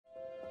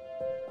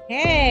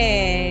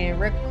Hey,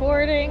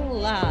 recording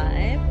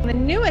live. The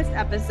newest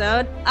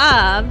episode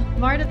of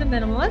Marta the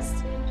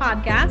Minimalist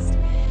podcast,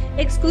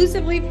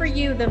 exclusively for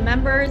you, the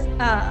members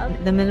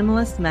of the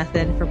Minimalist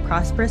Method for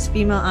Prosperous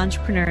Female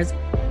Entrepreneurs.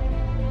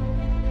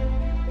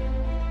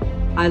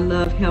 I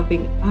love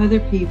helping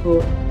other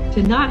people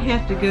to not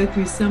have to go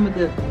through some of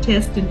the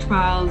tests and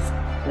trials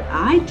that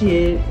I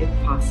did, if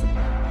possible.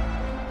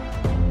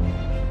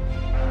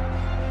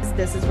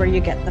 This is where you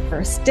get the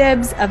first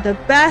dibs of the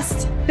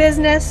best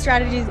business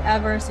strategies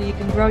ever so you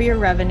can grow your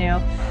revenue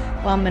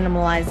while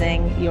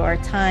minimalizing your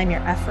time, your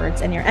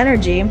efforts, and your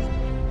energy.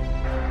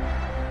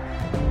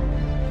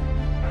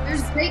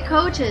 There's great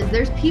coaches.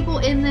 There's people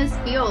in this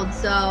field.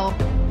 So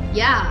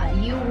yeah,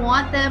 you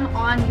want them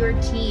on your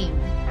team.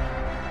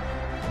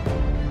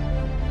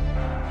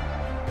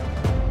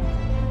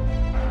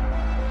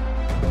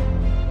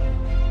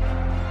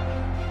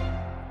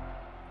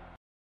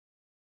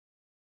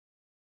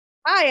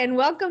 Hi, and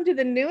welcome to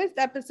the newest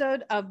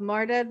episode of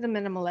Marta the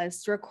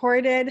Minimalist,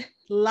 recorded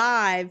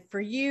live for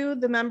you,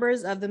 the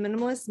members of the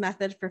Minimalist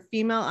Method for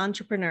Female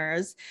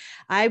Entrepreneurs.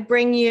 I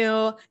bring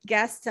you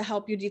guests to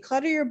help you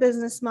declutter your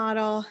business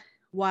model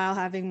while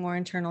having more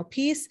internal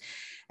peace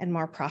and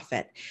more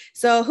profit.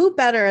 So who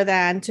better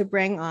than to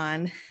bring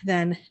on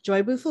than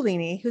Joy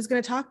Bufalini, who's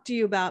going to talk to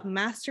you about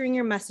mastering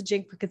your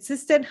messaging for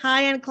consistent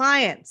high-end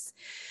clients.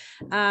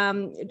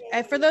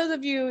 For those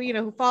of you,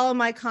 who follow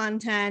my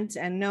content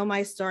and know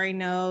my story,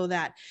 know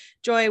that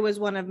Joy was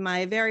one of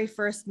my very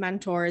first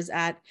mentors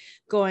at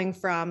going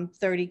from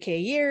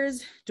 30K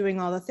years, doing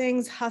all the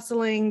things,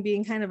 hustling,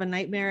 being kind of a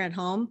nightmare at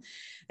home,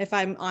 if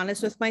I'm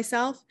honest with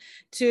myself,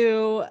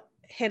 to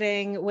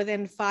hitting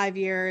within 5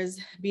 years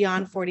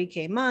beyond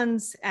 40K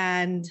months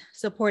and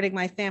supporting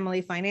my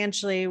family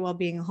financially while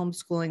being a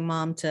homeschooling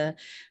mom to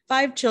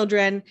 5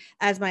 children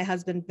as my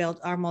husband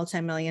built our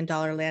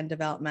multi-million-dollar land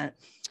development.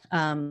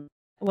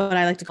 What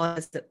I like to call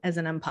it as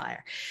an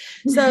empire.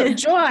 So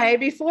Joy,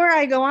 before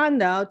I go on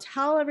though,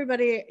 tell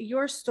everybody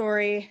your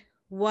story,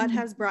 what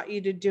has brought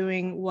you to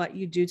doing what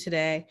you do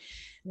today.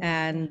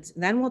 And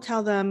then we'll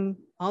tell them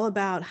all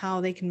about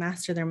how they can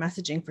master their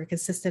messaging for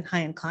consistent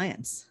high-end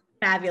clients.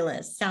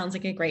 Fabulous. Sounds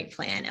like a great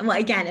plan. And well,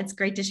 again, it's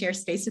great to share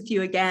space with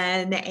you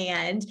again.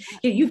 And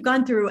you've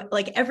gone through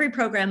like every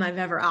program I've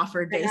ever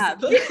offered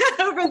basically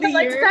over the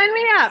years. Sign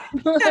me up.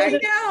 I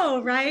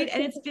know, right?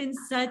 And it's been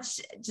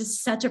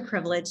such a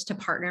privilege to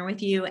partner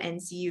with you and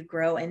see you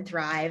grow and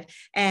thrive.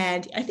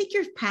 And I think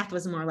your path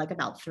was more like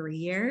about 3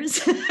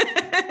 years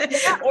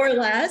or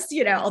less,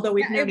 although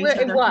we've known each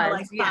other for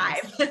like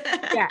 5.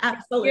 Yeah,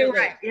 absolutely.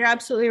 You're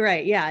absolutely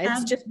right. Yeah.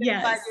 It's just been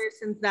 5 years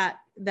since that,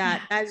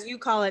 as you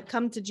call it,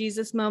 come to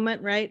Jesus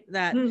moment, right?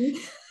 That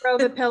throw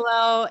the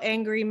pillow,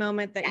 angry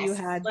moment that you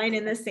had. Line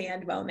in the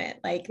sand moment.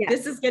 Like,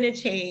 this is going to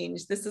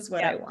change. This is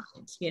what I want,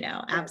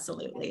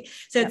 absolutely.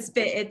 So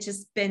it's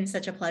just been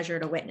such a pleasure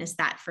to witness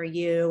that for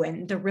you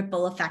and the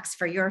ripple effects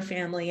for your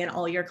family and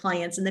all your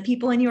clients and the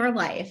people in your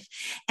life.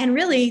 And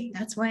really,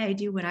 that's why I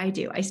do what I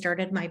do. I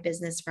started my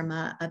business from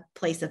a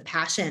place of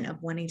passion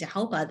of wanting to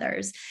help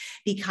others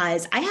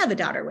because I have a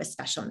daughter with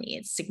special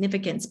needs,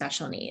 significant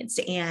special needs.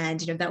 And,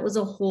 that was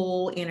a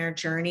whole inner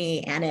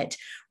journey, and it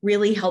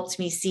really helped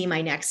me see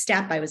my next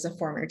step. I was a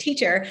former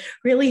teacher,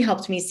 really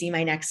helped me see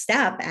my next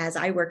step as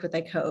I worked with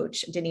a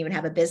coach. Didn't even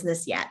have a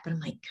business yet, but I'm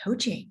like,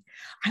 coaching,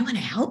 I want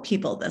to help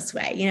people this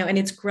way, and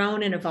it's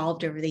grown and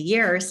evolved over the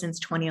years since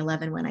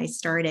 2011 when I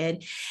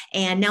started.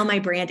 And now my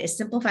brand is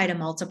Simplify to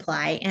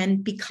Multiply.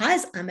 And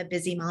because I'm a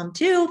busy mom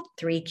too,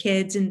 3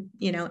 kids and,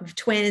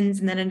 twins,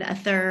 and then a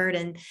third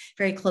and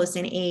very close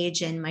in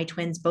age. And my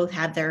twins both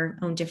have their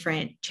own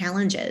different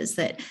challenges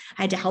that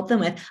I had to help them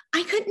with.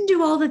 I couldn't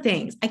do all the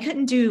things. I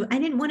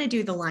didn't want to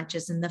do the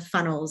lunches and the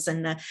funnels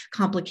and the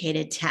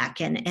complicated tech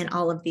and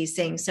all of these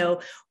things.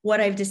 So what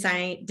I've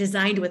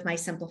designed with my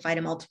Simplify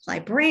to Multiply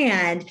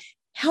brand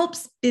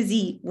helps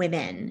busy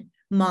women,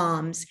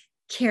 moms,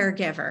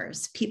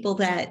 caregivers, people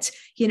that,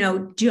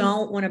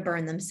 don't want to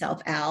burn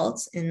themselves out.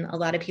 And a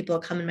lot of people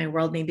come in my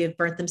world, maybe have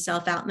burnt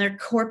themselves out in their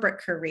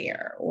corporate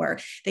career, or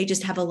they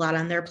just have a lot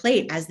on their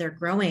plate as they're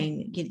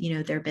growing,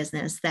 their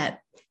business, that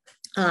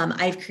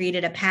I've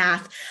created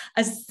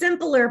a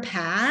simpler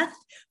path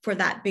for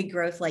that big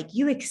growth like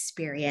you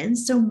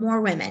experience, so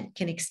more women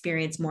can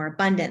experience more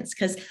abundance.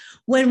 Because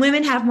when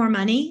women have more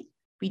money,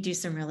 we do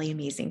some really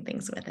amazing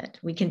things with it.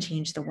 We can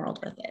change the world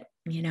with it,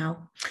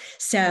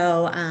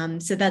 So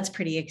that's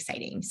pretty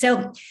exciting.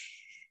 So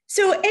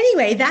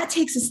anyway, that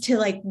takes us to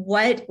like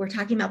what we're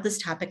talking about,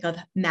 this topic of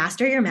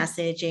master your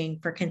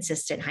messaging for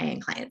consistent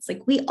high-end clients.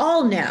 Like, we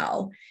all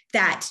know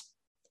that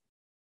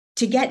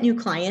to get new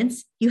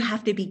clients, you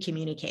have to be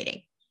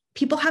communicating.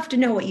 People have to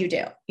know what you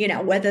do,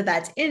 whether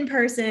that's in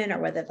person or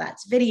whether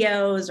that's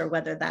videos or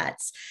whether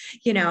that's,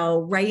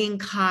 writing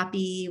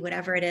copy,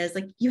 whatever it is.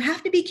 Like, you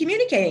have to be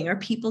communicating or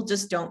people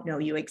just don't know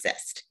you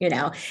exist,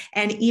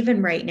 and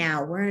even right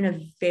now we're in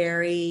a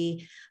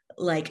very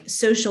like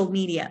social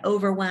media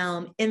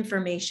overwhelm,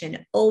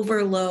 information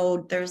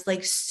overload. There's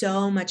like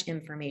so much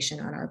information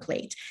on our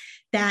plate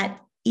that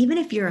even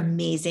if you're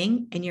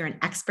amazing and you're an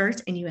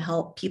expert and you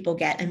help people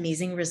get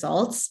amazing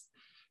results,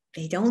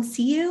 they don't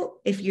see you.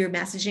 If your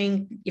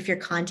messaging, if your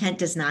content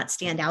does not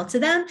stand out to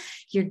them,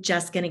 you're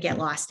just going to get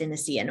lost in a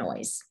sea of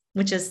noise,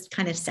 which is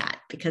kind of sad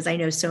because I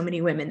know so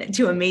many women that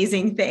do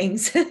amazing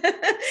things.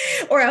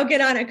 Or I'll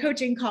get on a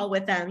coaching call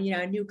with them,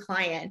 a new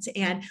client,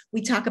 and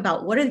we talk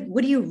about what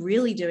are you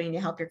really doing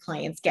to help your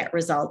clients get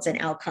results and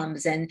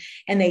outcomes. And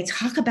they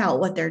talk about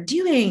what they're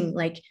doing,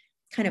 like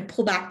kind of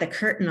pull back the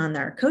curtain on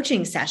their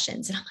coaching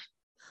sessions. And I'm like,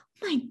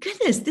 my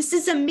goodness, this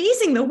is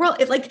amazing. The world,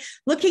 like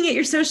looking at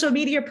your social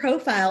media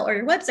profile or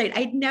your website,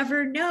 I'd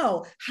never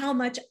know how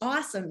much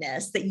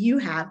awesomeness that you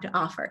have to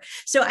offer.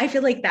 So I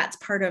feel like that's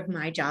part of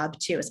my job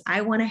too, is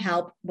I want to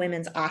help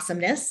women's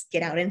awesomeness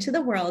get out into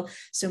the world.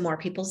 So more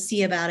people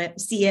see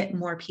it,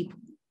 more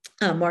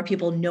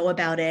people know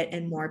about it,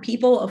 and more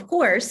people, of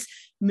course,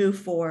 move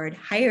forward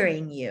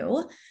hiring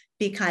you,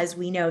 because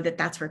we know that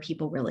that's where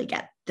people really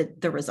get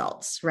the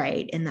results,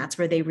 right? And that's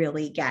where they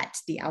really get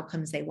the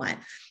outcomes they want.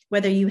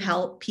 Whether you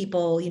help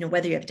people,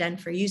 whether you have done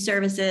for you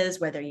services,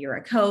 whether you're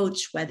a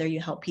coach, whether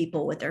you help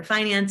people with their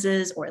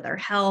finances or their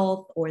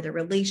health or their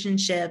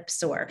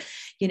relationships, or,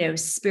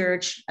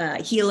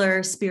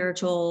 healer,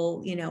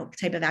 spiritual,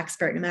 type of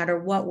expert, no matter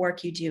what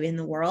work you do in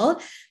the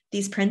world,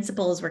 these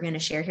principles we're going to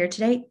share here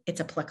today, it's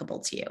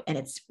applicable to you. And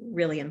it's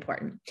really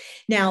important.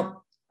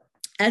 Now,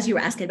 as you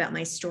were asking about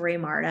my story,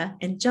 Marta,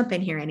 and jump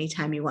in here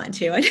anytime you want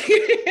to.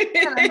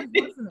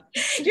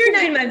 You're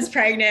 9 months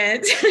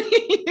pregnant.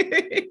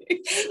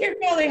 You're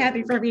probably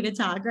happy for me to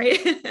talk, right?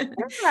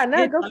 Yeah,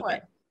 no, go for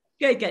it.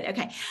 Good.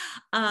 Okay.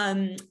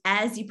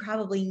 As you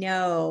probably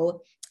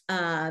know,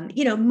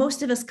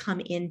 most of us come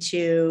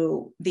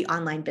into the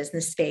online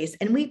business space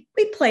and we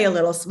play a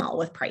little small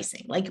with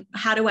pricing. Like,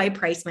 how do I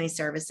price my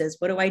services?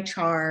 What do I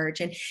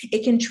charge? And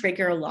it can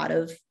trigger a lot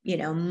of,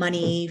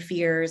 money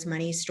fears,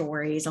 money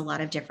stories, a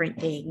lot of different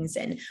things.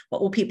 And what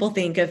will people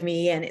think of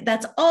me? And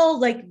that's all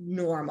like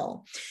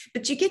normal.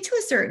 But you get to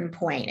a certain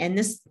point, and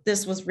this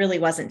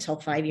wasn't until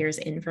 5 years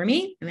in for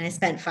me. I mean, I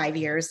spent 5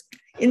 years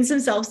in some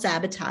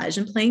self-sabotage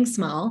and playing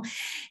small.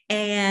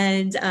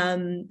 And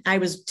I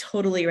was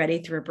totally ready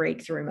through a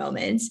breakthrough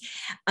moment,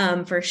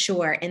 for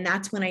sure. And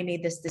that's when I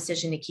made this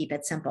decision to keep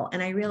it simple.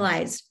 And I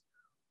realized,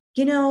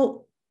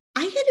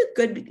 I had a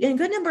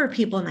good number of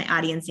people in my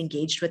audience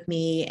engaged with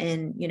me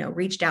and,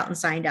 reached out and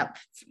signed up,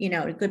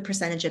 a good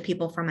percentage of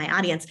people from my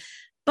audience,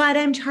 but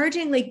I'm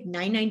charging like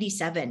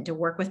 $9.97 to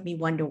work with me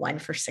one-to-one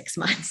for 6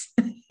 months.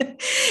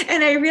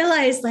 And I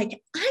realized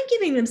like, I'm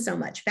giving them so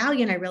much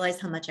value. And I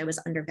realized how much I was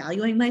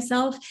undervaluing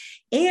myself.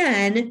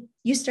 And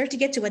you start to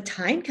get to a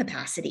time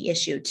capacity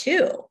issue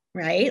too,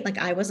 right? Like,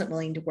 I wasn't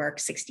willing to work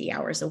 60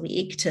 hours a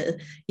week to,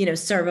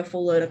 serve a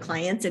full load of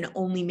clients and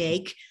only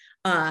make,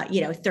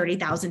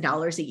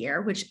 $30,000 a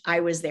year, which I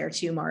was there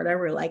too, Marta,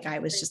 where like, I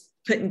was just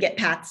couldn't get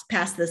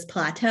past this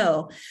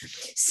plateau.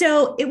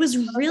 So it was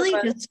really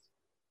just,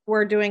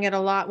 we're doing it a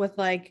lot with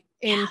like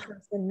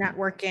in-person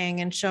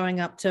networking and showing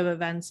up to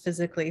events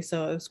physically.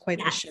 So it was quite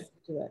the shift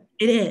to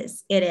it.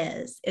 It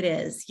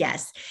is.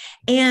 Yes.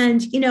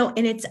 And,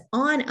 and it's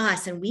on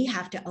us, and we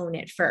have to own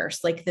it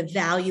first, like the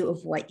value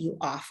of what you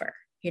offer,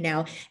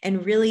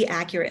 and really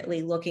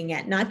accurately looking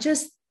at not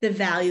just the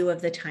value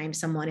of the time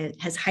someone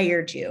has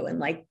hired you and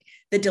like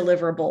the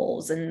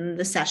deliverables and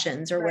the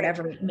sessions or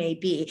whatever it may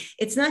be.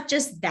 It's not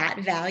just that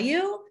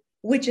value,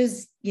 which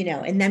is,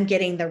 and them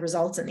getting the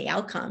results and the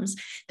outcomes.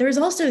 There's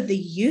also the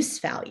use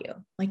value,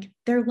 like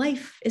their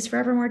life is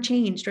forever more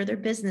changed, or their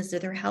business or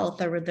their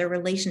health or their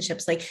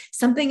relationships, like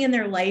something in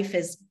their life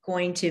is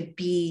going to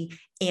be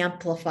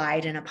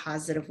amplified in a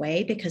positive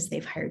way because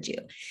they've hired you.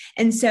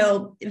 And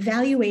so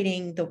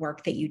evaluating the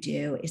work that you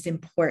do is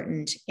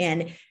important.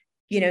 And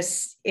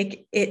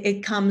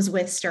it comes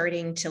with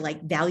starting to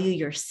like value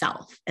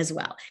yourself as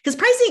well. Because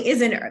pricing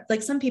isn't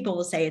like, some people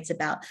will say it's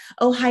about,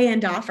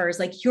 high-end offers,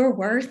 like you're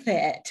worth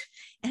it.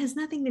 It has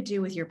nothing to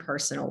do with your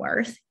personal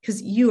worth,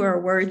 because you are a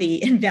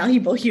worthy and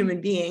valuable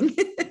human being.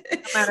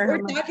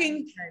 We're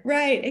talking,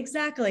 right,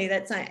 exactly.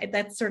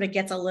 That sort of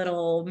gets a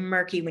little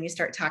murky when you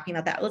start talking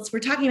about that. We're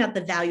talking about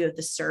the value of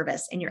the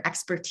service and your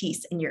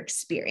expertise and your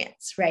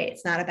experience, right?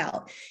 It's not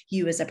about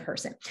you as a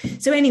person.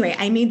 So anyway,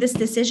 I made this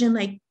decision,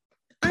 like,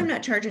 I'm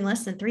not charging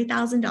less than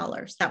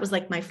 $3,000. That was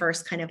like my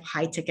first kind of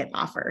high ticket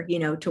offer,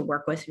 to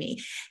work with me.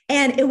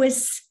 And it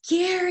was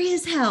scary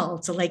as hell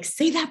to like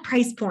say that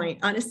price point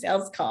on a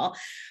sales call.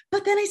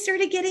 But then I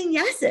started getting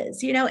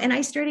yeses, and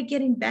I started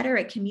getting better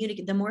at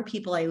communicating. The more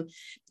people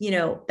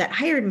that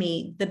hired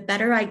me, the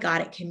better I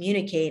got at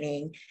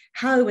communicating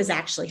how I was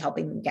actually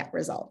helping them get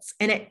results.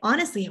 And it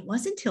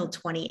wasn't until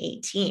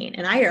 2018.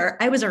 And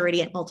I was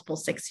already at multiple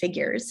six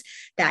figures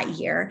that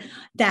year,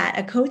 that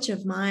a coach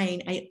of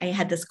mine, I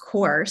had this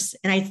course,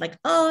 and I was like,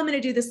 I'm going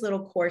to do this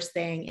little course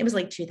thing. It was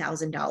like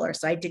 $2,000.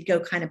 So I did go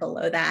kind of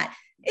below that.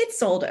 It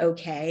sold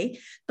okay.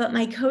 But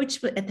my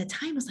coach at the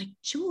time was like,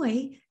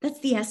 Joy,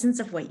 that's the essence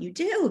of what you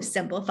do.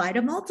 Simplify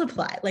to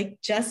multiply, like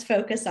just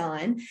focus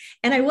on.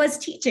 And I was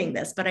teaching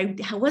this, but I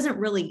wasn't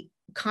really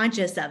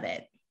conscious of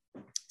it.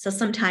 So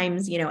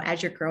sometimes,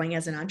 as you're growing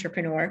as an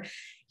entrepreneur,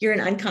 you're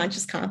an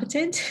unconscious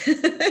competent.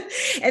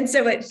 And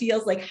so it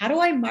feels like, how do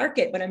I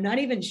market when I'm not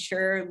even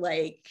sure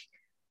like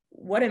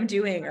what I'm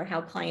doing or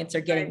how clients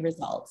are getting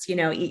results,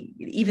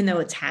 even though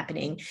it's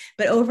happening.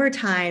 But over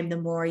time,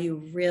 the more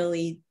you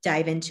really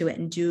dive into it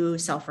and do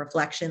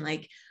self-reflection,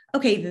 like,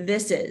 okay,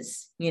 this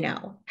is,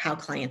 how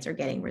clients are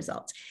getting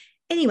results.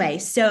 Anyway,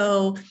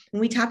 so when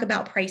we talk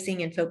about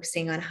pricing and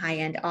focusing on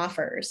high-end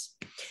offers,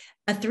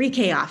 a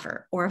 $3K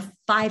offer or a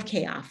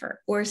 $5K offer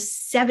or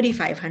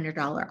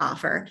 $7,500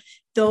 offer,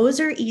 those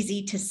are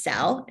easy to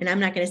sell. And I'm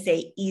not going to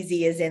say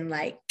easy as in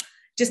like,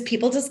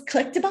 people just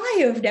click to buy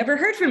who have never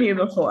heard from you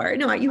before.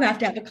 No, you have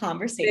to have a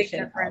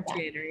conversation.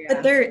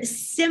 But they're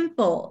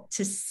simpler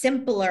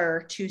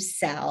to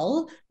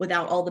sell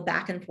without all the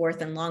back and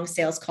forth and long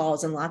sales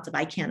calls and lots of,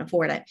 I can't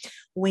afford it.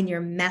 When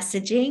your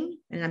messaging,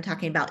 and I'm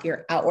talking about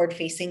your outward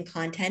facing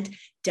content,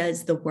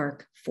 does the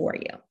work for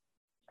you.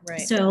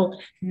 Right. So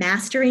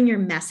mastering your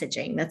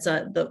messaging,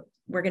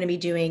 we're going to be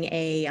doing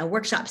a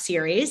workshop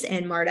series,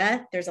 and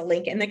Marta, there's a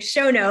link in the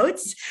show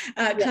notes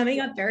coming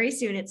up very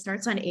soon. It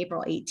starts on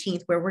April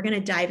 18th, where we're going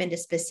to dive into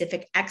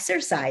specific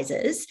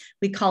exercises.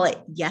 We call it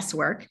yes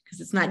work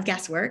because it's not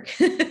guesswork.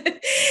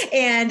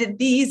 And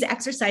these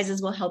exercises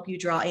will help you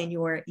draw in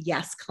your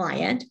yes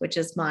client, which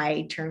is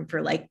my term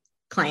for like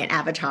client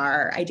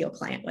avatar, ideal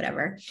client,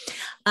 whatever.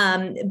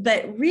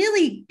 But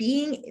really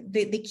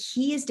the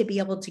key is to be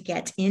able to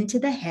get into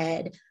the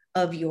head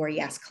of your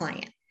yes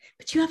client.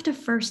 But you have to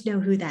first know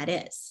who that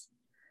is.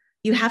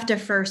 You have to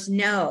first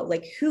know,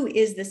 like, who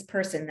is this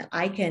person that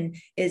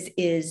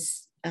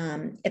is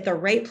at the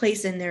right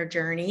place in their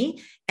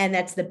journey, and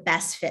that's the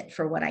best fit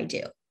for what I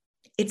do.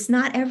 It's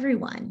not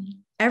everyone.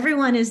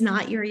 Everyone is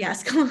not your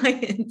yes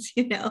client,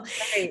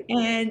 Right.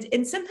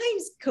 And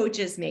sometimes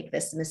coaches make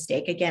this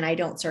mistake. Again, I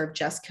don't serve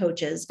just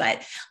coaches,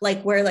 but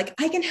like, we're like,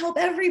 I can help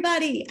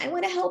everybody. I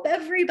want to help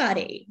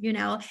everybody,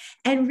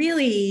 and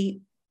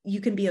really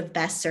you can be of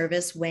best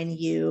service when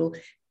you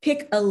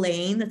pick a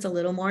lane that's a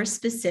little more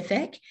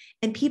specific,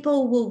 and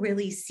people will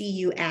really see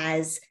you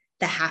as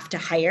the have to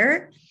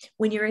hire.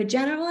 When you're a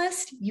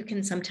generalist, you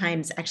can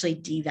sometimes actually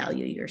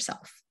devalue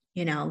yourself,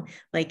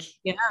 like,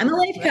 I'm a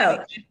life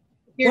coach.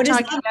 You're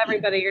talking to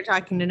everybody, you're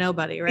talking to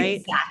nobody,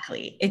 right?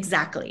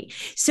 Exactly.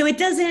 So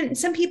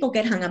some people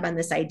get hung up on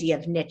this idea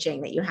of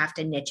niching, that you have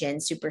to niche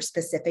in super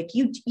specific.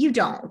 You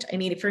don't. I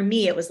mean, for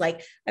me, it was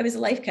like, I was a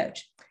life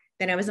coach.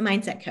 Then I was a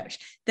mindset coach.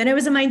 Then I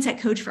was a mindset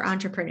coach for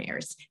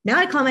entrepreneurs. Now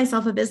I call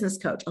myself a business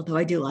coach, although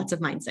I do lots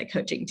of mindset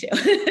coaching too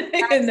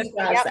in the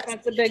process. Yep,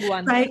 that's a big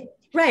one.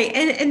 Right.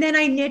 And then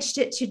I niched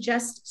it to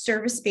just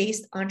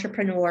service-based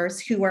entrepreneurs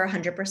who are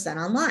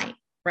 100% online.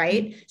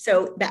 Right.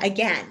 So that,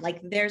 again, like,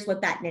 there's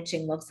what that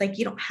niching looks like.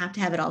 You don't have to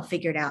have it all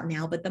figured out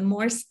now, but the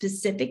more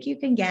specific you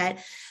can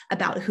get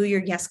about who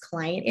your yes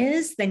client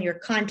is, then your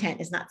content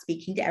is not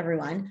speaking to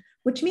everyone,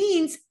 which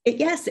means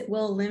it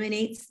will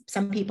eliminate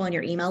some people on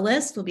your email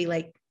list. Will be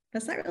like,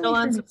 that's not really. They'll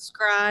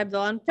unsubscribe,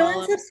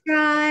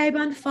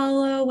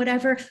 unfollow,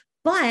 whatever.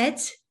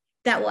 But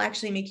that will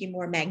actually make you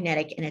more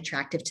magnetic and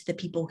attractive to the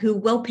people who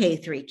will pay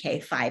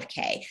 $3K,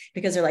 $5K,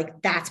 because they're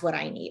like, that's what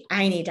I need.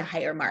 I need to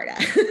hire Marta.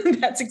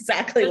 That's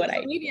exactly what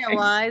I need. Media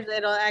wise,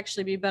 it'll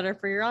actually be better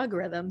for your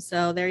algorithm.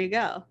 So there you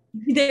go.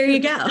 There you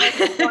go.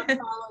 I won't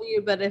follow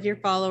you, but if your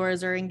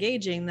followers are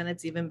engaging, then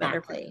it's even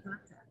better for you.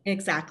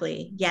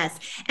 Exactly. Yes.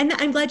 And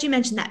I'm glad you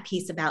mentioned that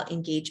piece about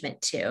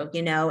engagement too.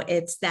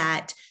 It's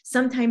that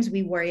sometimes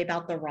we worry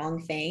about the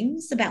wrong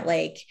things, about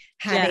like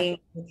having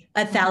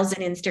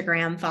 1,000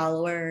 Instagram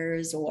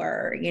followers,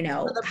 or,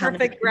 the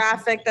perfect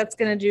graphic that's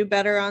going to do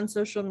better on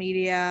social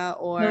media,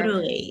 or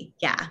totally.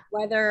 Yeah.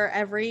 Whether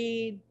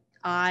every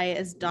I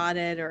is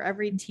dotted or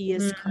every T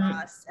is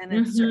crossed. And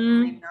it's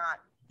certainly not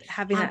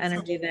having that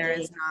energy there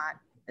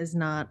is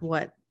not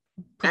what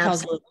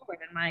propels forward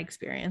in my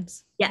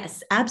experience.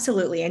 Yes,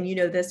 absolutely. And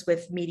this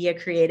with media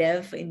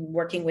creative and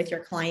working with your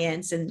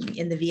clients and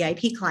in the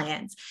VIP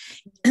clients,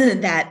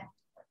 that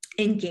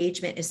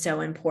engagement is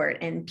so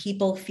important, and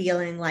people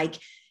feeling like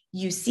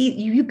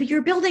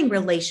you're building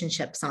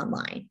relationships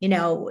online.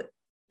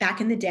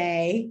 Back in the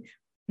day,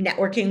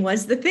 networking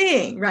was the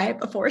thing, right?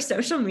 Before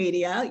social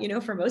media,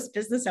 for most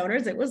business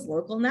owners, it was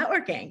local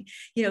networking.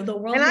 The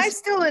world, and I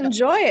still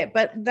enjoy it,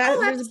 but that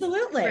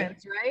absolutely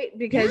right,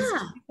 because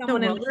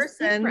someone in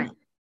person,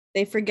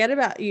 they forget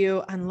about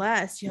you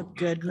unless you have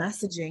good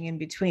messaging in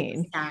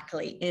between.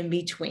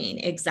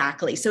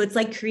 Exactly. So it's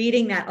like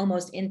creating that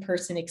almost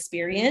in-person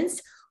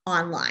experience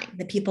online,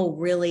 that people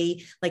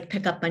really like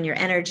pick up on your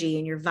energy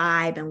and your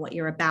vibe and what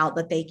you're about,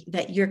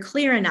 that you're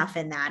clear enough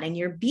in that, and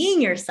you're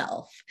being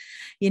yourself,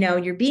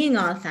 you're being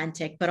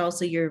authentic, but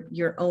also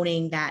you're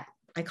owning that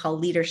I call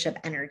leadership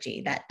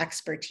energy, that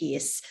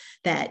expertise,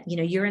 that,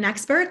 you're an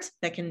expert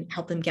that can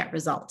help them get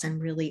results,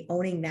 and really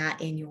owning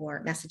that in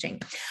your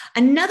messaging.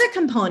 Another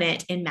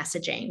component in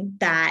messaging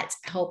that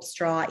helps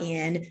draw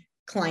in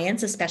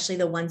clients, especially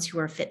the ones who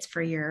are fits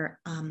for your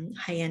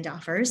high-end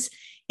offers,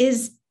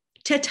 is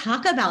to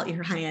talk about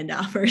your high-end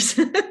offers.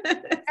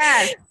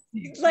 Yes.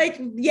 like,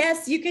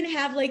 yes, you can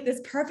have like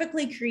this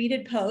perfectly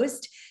created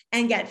post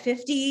and get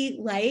 50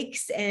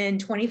 likes and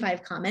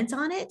 25 comments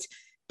on it.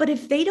 But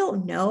if they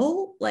don't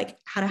know like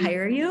how to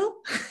hire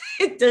you,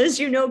 it does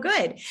you no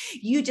good.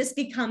 You just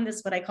become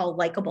this, what I call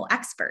likable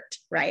expert,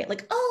 right?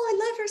 Like, oh,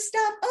 I love her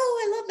stuff.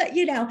 Oh, I love that,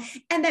 you know,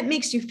 and that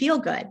makes you feel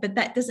good, but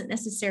that doesn't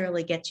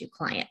necessarily get you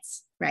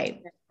clients,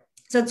 right?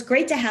 So it's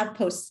great to have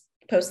posts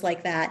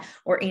like that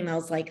or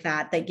emails like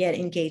that get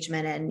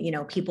engagement and, you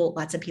know,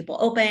 lots of people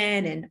open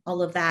and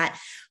all of that.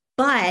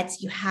 But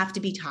you have to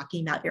be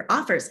talking about your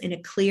offers in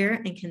a clear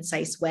and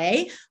concise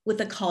way with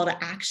a call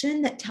to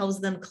action that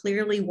tells them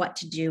clearly what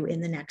to do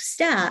in the next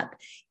step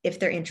if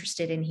they're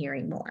interested in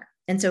hearing more.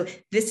 And so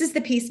this is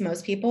the piece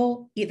most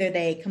people, either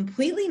they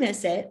completely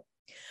miss it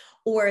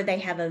or they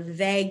have a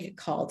vague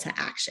call to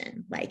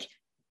action. Like,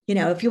 you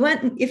know, if you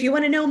want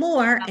to know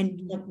more, and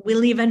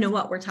we'll even know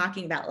what we're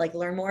talking about, like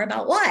learn more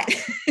about what,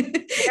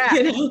 yeah.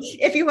 You know,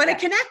 if you want to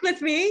connect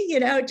with me, you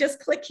know, just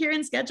click here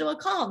and schedule a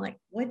call. I'm like,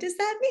 what does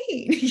that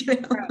mean? You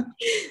know?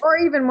 Or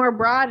even more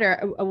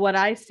broader, what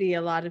I see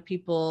a lot of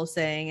people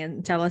saying,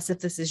 and tell us if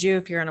this is you,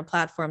 if you're on a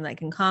platform that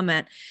can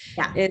comment,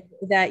 is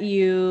that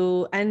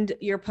you end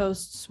your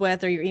posts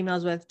with, or your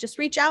emails with, just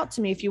reach out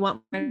to me if you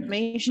want more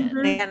information.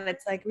 Mm-hmm. And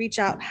it's like, reach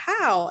out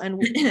how?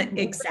 And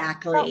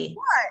exactly.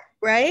 What,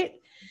 right?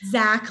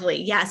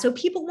 Exactly. Yeah. So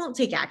people won't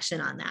take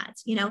action on that,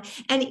 you know,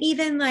 and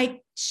even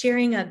like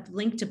sharing a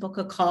link to book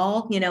a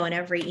call, you know, in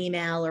every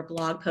email or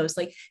blog post,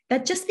 like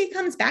that just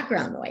becomes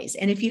background noise.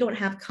 And if you don't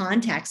have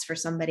context for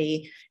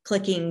somebody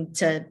clicking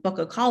to book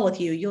a call with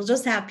you, you'll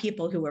just have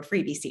people who are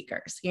freebie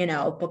seekers, you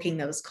know, booking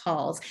those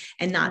calls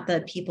and not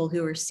the people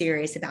who are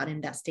serious about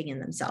investing in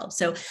themselves.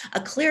 So a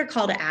clear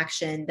call to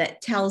action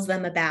that tells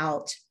them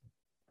about,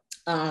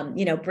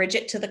 you know, bridge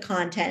it to the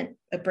content,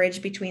 a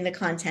bridge between the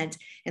content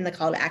and the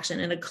call to action,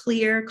 and a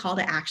clear call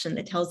to action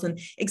that tells them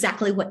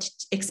exactly what to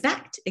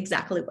expect,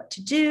 exactly what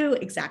to do,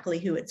 exactly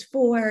who it's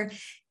for.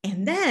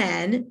 And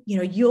then, you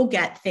know, you'll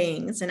get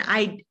things. And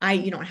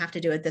you don't have to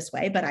do it this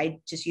way, but I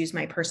just use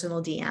my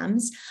personal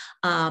DMs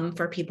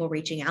for people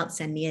reaching out,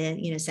 send me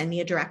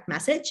a direct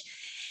message.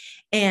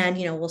 And,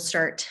 you know, we'll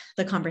start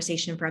the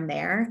conversation from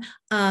there.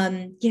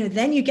 You know,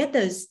 then you get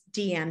those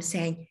DMs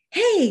saying,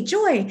 hey,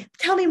 Joy,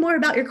 tell me more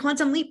about your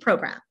Quantum Leap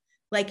program.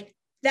 Like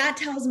that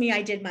tells me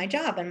I did my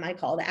job and my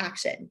call to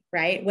action,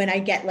 right? When I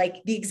get like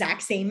the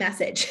exact same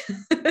message,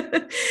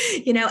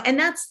 you know, and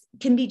that's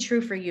can be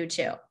true for you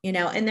too, you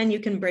know, and then you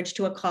can bridge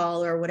to a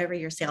call or whatever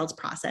your sales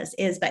process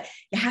is, but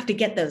you have to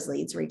get those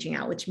leads reaching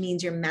out, which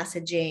means your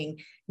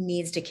messaging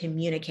needs to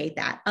communicate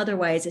that.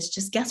 Otherwise, it's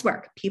just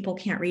guesswork. People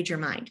can't read your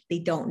mind. They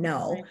don't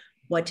know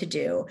what to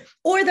do,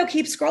 or they'll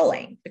keep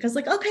scrolling because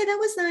like, okay, that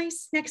was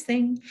nice. Next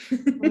thing.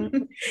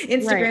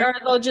 Instagram. Right. Or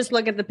they'll just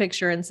look at the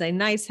picture and say,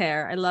 nice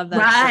hair. I love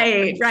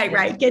that.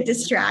 Right. Get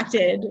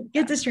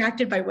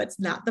distracted by what's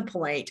not the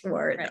point,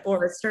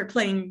 or start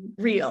playing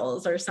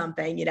reels or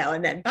something, you know,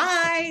 and then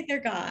bye, they're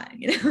gone,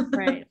 you know?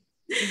 Right.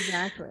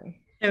 Exactly.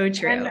 So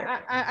true. And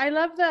I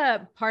love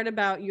the part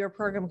about your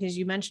program, because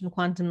you mentioned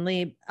Quantum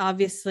Leap.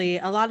 Obviously,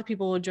 a lot of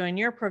people will join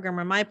your program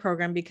or my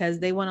program because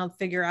they want to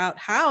figure out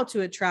how to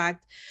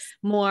attract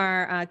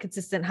more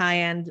consistent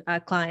high-end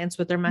clients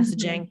with their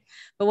messaging. Mm-hmm.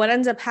 But what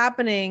ends up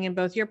happening in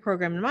both your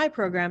program and my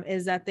program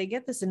is that they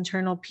get this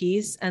internal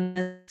peace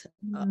and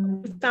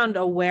found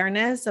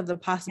awareness of the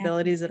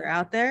possibilities that are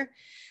out there.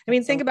 I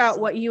mean, think about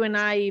what you and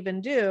I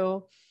even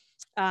do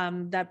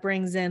that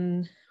brings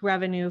in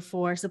revenue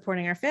for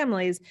supporting our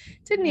families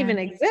didn't even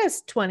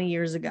exist 20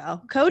 years ago.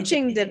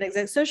 Coaching didn't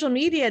exist. Social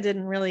media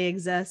didn't really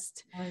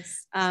exist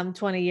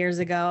 20 years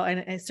ago. And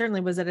it certainly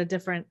was at a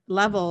different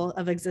level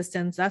of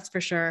existence. That's for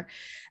sure.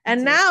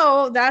 And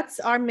now that's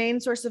our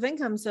main source of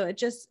income. So it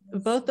just,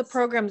 both the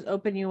programs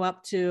open you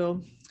up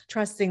to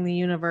trusting the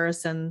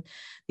universe and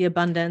the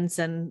abundance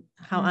and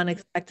how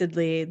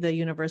unexpectedly the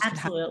universe can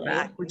happen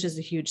back, which is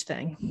a huge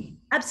thing.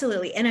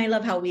 Absolutely. And I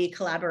love how we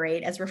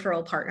collaborate as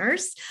referral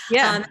partners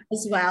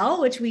as well,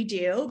 which we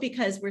do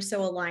because we're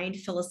so aligned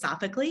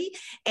philosophically.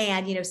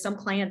 And, you know, some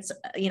clients,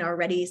 you know,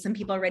 some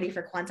people are ready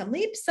for Quantum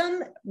Leap,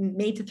 some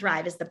Made to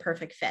Thrive is the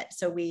perfect fit.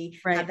 So we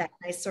have that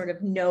nice sort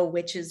of know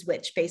which is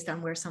which based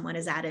on where someone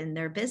is at in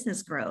their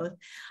business growth.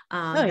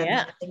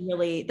 That's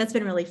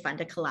been really fun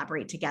to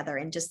collaborate together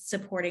and just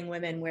supporting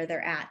women where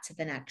they're at to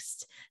the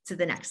next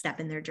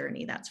step in their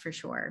journey. That's for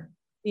sure.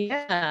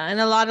 Yeah. And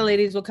a lot of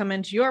ladies will come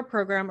into your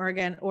program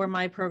or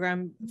my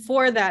program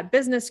for that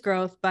business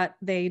growth, but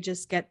they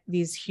just get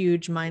these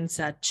huge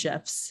mindset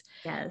shifts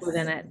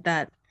within it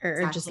that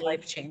are just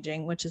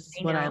life-changing, which is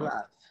what I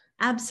love.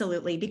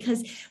 Absolutely.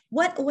 Because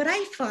what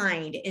I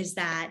find is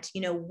that,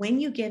 you know, when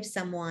you give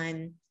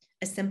someone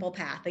a simple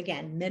path,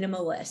 again,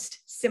 minimalist,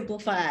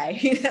 simplify,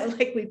 you know,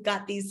 like we've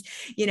got these,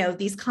 you know,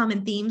 these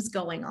common themes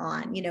going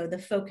on, you know, the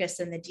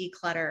focus and the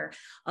declutter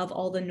of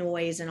all the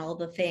noise and all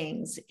the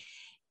things.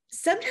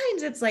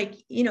 Sometimes it's like,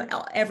 you know,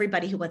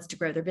 everybody who wants to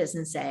grow their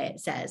business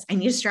says, I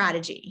need a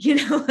strategy, you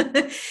know,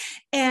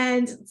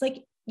 and it's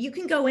like, you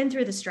can go in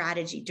through the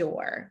strategy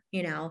door,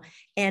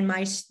 and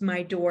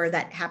my door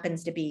that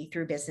happens to be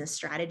through business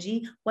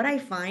strategy. What I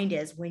find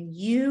is when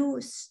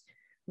you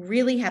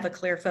really have a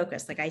clear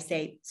focus, like I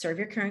say, serve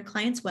your current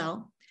clients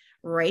well,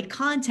 write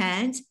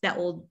content that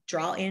will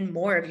draw in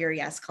more of your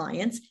yes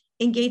clients,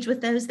 engage with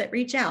those that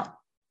reach out.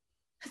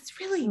 That's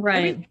really right.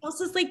 Everything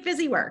else is like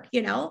busy work,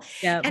 And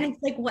it's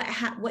like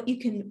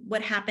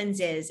what happens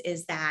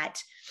is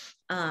that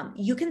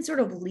you can sort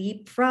of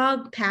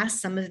leapfrog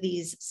past some of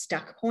these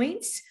stuck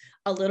points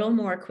a little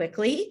more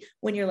quickly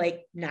when you're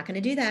like, not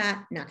going to do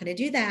that. Not going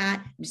to do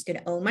that. I'm just going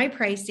to own my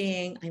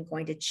pricing. I'm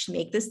going to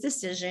make this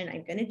decision.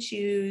 I'm going to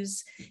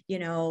choose,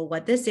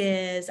 what this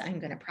is. I'm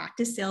going to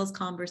practice sales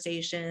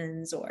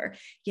conversations, or,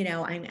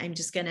 I'm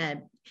just going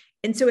to.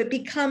 And so it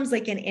becomes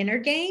like an inner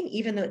game,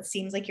 even though it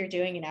seems like you're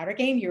doing an outer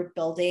game. You're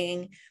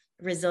building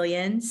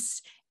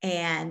resilience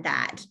and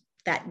that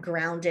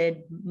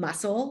grounded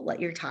muscle,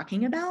 what you're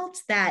talking about,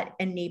 that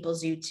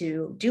enables you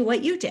to do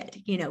what you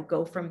did,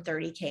 go from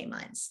 30K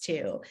months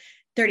to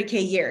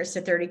 30K years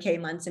to 30K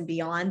months and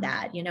beyond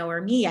that,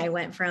 or me, I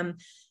went from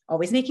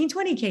always making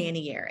 20K in a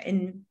year.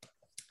 And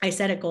I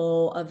set a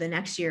goal of the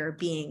next year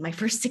being my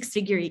first a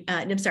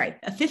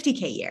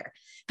 50K year.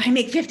 If I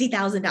make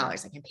 $50,000,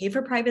 I can pay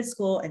for private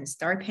school and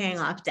start paying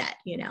off debt,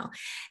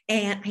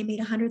 and I made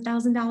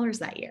 $100,000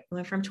 that year. I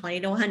went from 20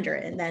 to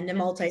 100 and then to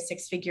multi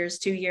 6 figures,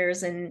 2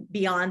 years and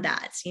beyond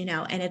that,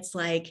 and it's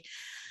like,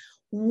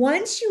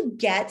 once you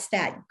get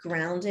that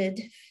grounded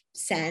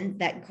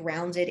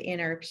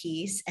inner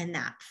peace and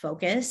that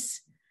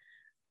focus,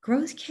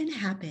 growth can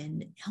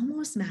happen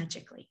almost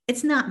magically.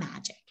 It's not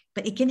magic,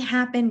 but it can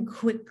happen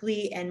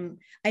quickly. And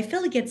I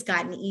feel like it's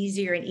gotten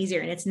easier and easier.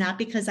 And it's not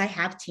because I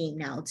have team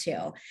now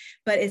too,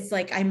 but it's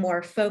like, I'm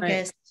more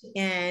focused,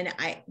 and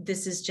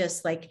this is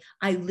just like,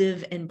 I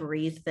live and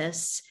breathe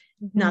this,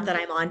 not that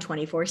I'm on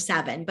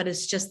 24/7, but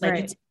it's just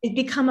like, it's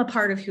become a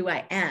part of who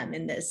I am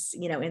in this,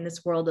 in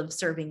this world of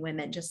serving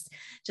women, just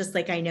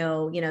like, I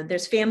know,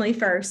 there's family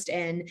first,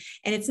 and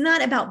it's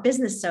not about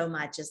business so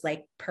much as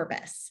like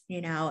purpose,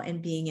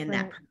 and being in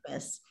that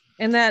purpose.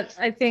 And that,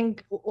 I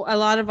think a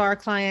lot of our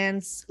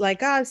clients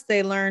like us,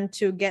 they learn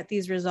to get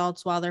these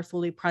results while they're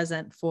fully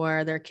present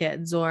for their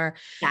kids, or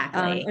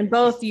in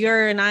both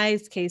your and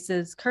I's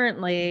cases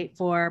currently,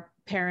 for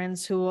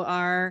parents who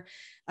are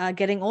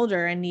getting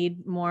older and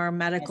need more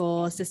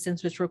medical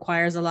assistance, which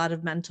requires a lot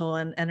of mental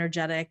and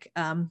energetic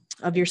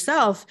of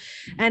yourself.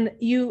 And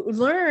you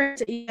learn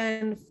to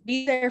even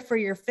be there for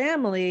your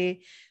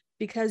family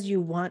because you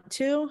want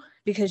to,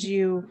 because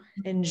you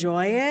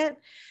enjoy it,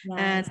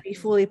 and be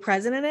fully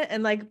present in it.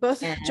 And like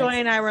both Joy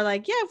and I were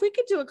like, yeah, if we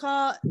could do a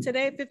call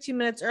today, 15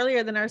 minutes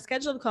earlier than our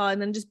scheduled call,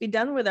 and then just be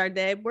done with our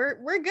day, we're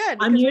good.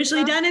 I'm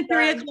usually done at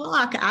 3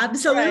 o'clock.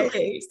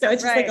 Absolutely. So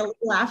it's just like a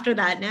little after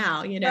that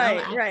now,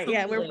 Right.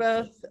 Yeah. We're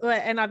both,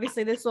 and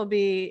obviously this will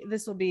be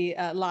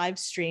live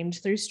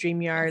streamed through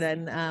StreamYard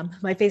and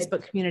my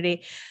Facebook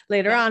community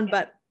later on,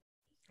 but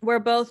we're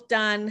both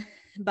done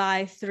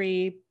by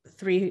 3,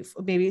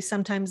 maybe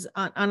sometimes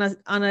on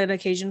an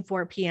occasion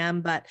 4 p.m.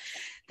 But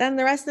then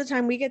the rest of the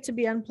time we get to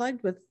be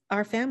unplugged with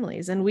our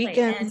families, and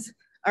weekends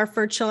are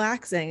for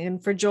chillaxing.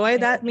 And for Joy,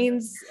 that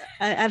means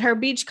at her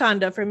beach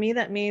condo. For me,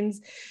 that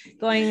means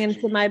going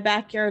into my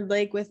backyard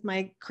lake with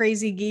my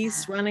crazy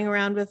geese, running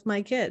around with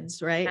my kids.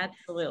 Right.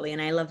 Absolutely.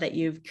 And I love that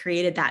you've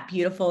created that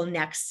beautiful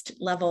next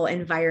level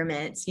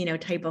environment,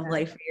 type of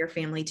life for your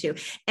family too.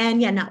 And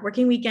not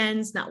working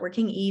weekends, not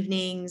working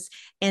evenings.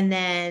 And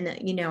then,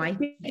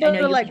 I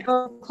know like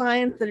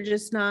clients that are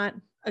just not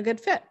a good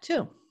fit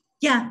too.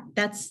 Yeah,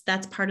 that's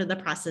part of the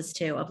process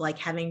too, of like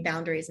having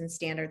boundaries and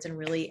standards and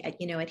really,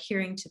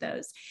 adhering to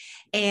those.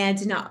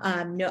 And no,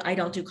 I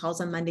don't do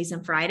calls on Mondays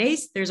and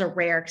Fridays. There's a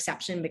rare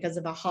exception because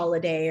of a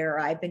holiday,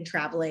 or I've been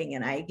traveling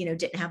and I,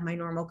 didn't have my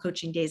normal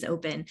coaching days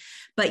open,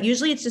 but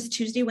usually it's just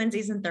Tuesday,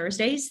 Wednesdays, and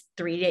Thursdays,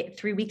 3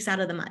 weeks out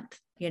of the month,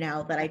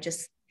 that I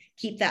just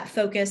keep that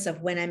focus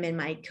of when I'm in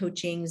my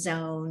coaching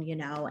zone,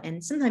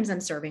 and sometimes I'm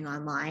serving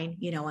online,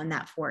 on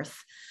that 4th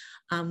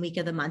week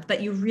of the month.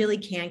 But you really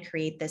can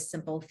create this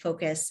simple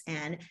focus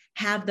and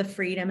have the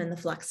freedom and the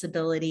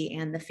flexibility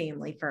and the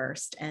family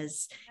first,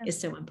 as is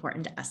so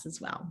important to us as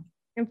well.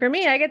 And for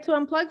me, I get to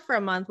unplug for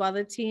a month while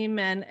the team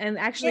and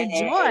actually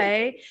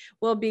Joy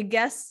will be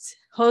guest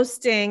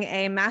hosting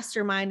a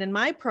mastermind in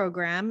my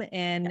program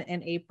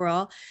in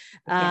April,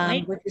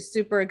 which is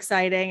super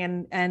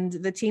exciting. And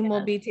the team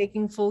will be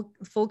taking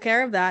full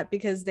care of that,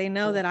 because they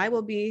know that I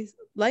will be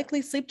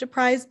likely sleep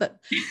deprived, but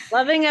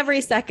loving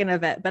every second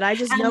of it. But I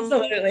just know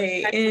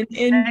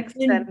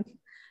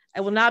I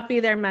will not be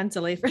there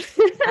mentally.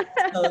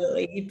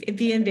 Absolutely.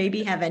 Be in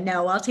baby heaven.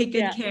 No, I'll take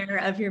good care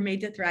of your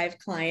Made to Thrive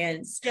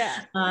clients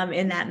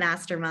in that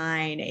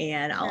mastermind,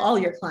 and all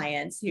your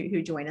clients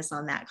who join us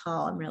on that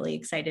call. I'm really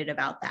excited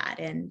about that.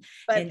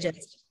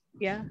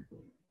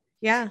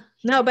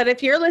 No, but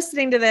if you're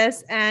listening to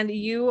this and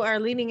you are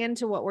leaning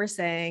into what we're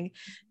saying,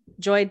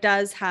 Joy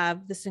does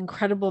have this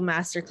incredible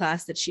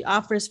masterclass that she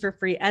offers for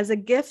free as a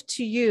gift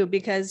to you,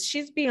 because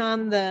she's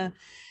beyond the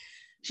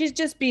she's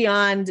just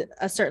beyond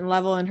a certain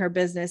level in her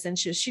business. And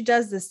she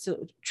does this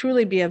to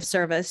truly be of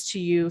service to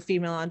you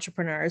female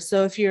entrepreneurs.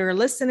 So if you're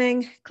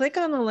listening, click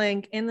on the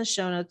link in the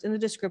show notes, in the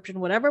description,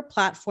 whatever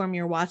platform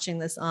you're watching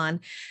this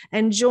on,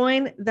 and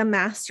join the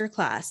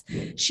masterclass.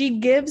 She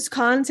gives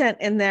content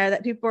in there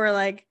that people are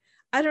like,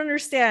 I don't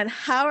understand.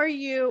 How are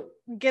you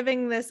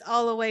giving this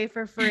all away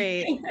for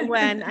free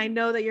when I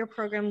know that your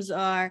programs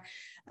are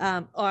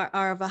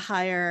of a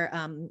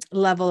higher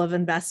level of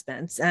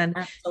investments, and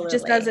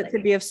just does it to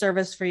be of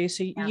service for you.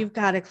 So you've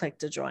got to click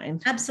to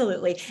join.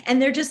 Absolutely. And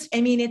they're just,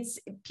 I mean, it's,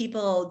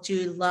 people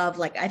do love,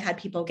 like I've had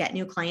people get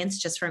new clients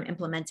just from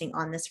implementing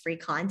on this free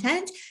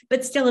content,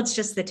 but still it's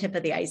just the tip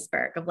of the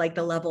iceberg of like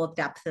the level of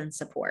depth and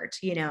support.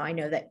 You know, I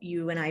know that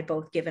you and I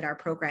both give it our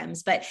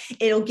programs, but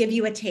it'll give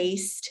you a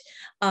taste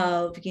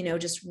of, you know,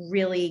 just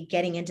really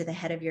getting into the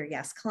head of your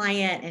yes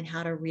client and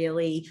how to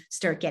really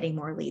start getting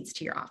more leads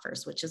to your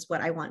offers, which is what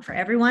I want for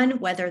everyone,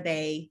 whether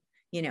they,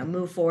 you know,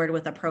 move forward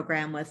with a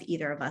program with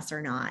either of us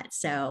or not.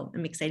 So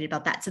I'm excited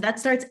about that. So that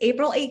starts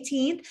April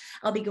 18th.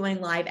 I'll be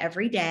going live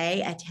every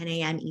day at 10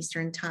 a.m.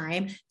 Eastern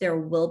time. There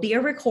will be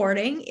a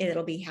recording.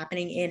 It'll be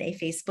happening in a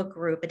Facebook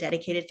group, a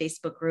dedicated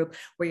Facebook group,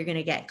 where you're going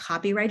to get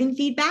copywriting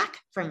feedback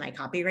from my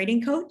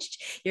copywriting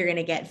coach. You're going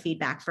to get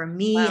feedback from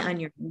me on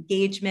your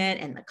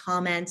engagement and the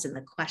comments and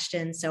the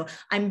questions. So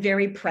I'm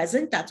very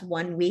present. That's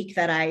 1 week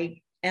that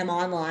I am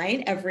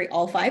online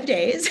all 5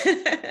 days.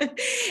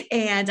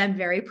 And I'm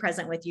very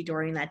present with you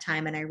during that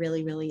time. And I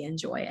really, really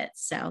enjoy it.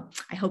 So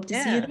I hope to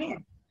see you there.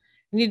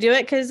 You do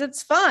it because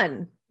it's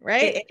fun,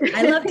 right?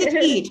 I love to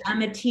teach.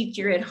 I'm a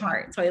teacher at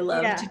heart. So I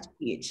love to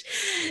teach.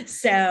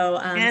 So,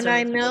 and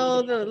I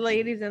know the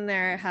ladies in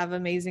there have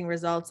amazing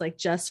results, like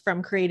just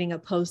from creating a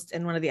post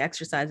in one of the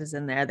exercises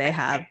in there. They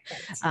have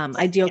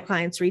ideal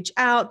clients reach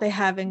out. They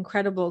have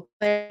incredible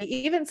clarity.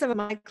 Even some of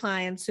my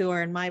clients who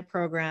are in my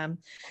program,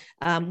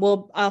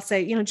 I'll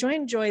say, you know,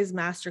 join Joy's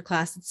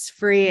masterclass. It's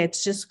free.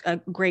 It's just a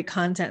great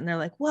content. And they're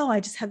like, whoa,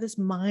 I just have this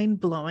mind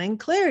blowing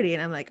clarity.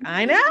 And I'm like,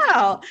 I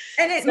know.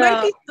 And it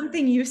might be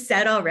something you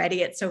said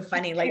already. It's so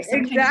funny. Like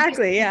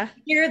exactly. Yeah.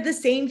 Hear the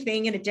same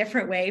thing in a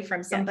different way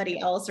from somebody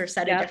else, or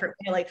said a different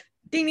way, like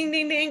ding, ding,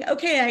 ding, ding.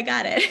 Okay. I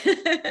got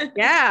it.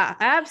 Yeah,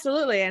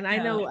 absolutely. And I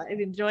know, I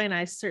mean, Joy and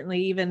I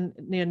certainly, even,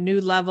 you know,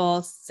 new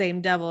level, same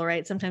devil,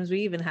 right? Sometimes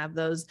we even have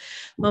those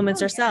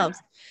moments ourselves.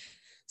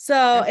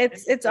 So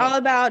it's all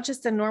about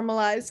just a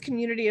normalized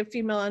community of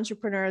female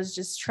entrepreneurs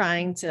just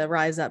trying to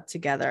rise up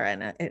together.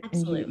 And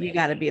you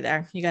got to be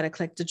there. You got to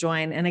click to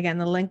join. And again,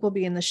 the link will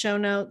be in the show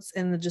notes,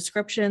 in the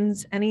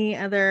descriptions. Any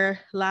other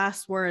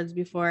last words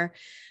before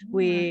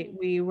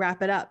we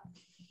wrap it up?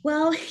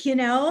 Well, you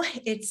know,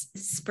 it's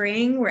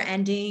spring. We're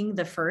ending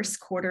the first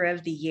quarter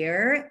of the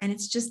year, and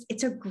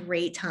it's a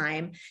great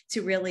time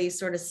to really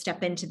sort of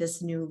step into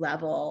this new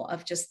level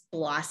of just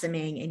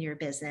blossoming in your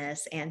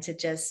business and to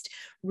just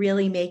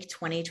really make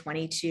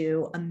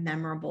 2022 a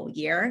memorable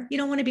year. You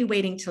don't want to be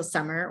waiting till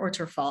summer or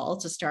till fall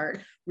to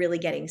start really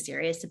getting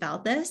serious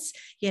about this,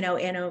 you know,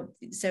 and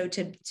so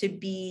to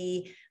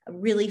be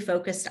really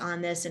focused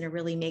on this and to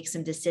really make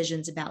some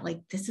decisions about, like,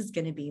 this is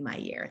going to be my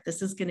year.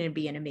 This is going to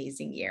be an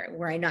amazing year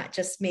where I not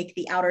just make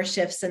the outer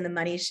shifts and the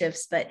money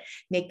shifts, but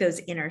make those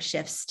inner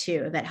shifts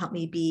too, that help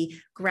me be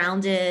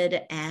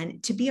grounded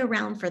and to be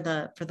around for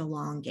the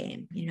long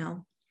game. You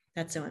know,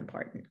 that's so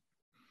important.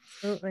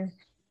 Absolutely.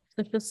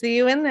 So she'll see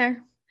you in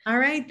there. All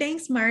right.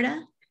 Thanks,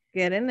 Marta.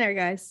 Get in there,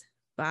 guys.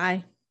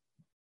 Bye.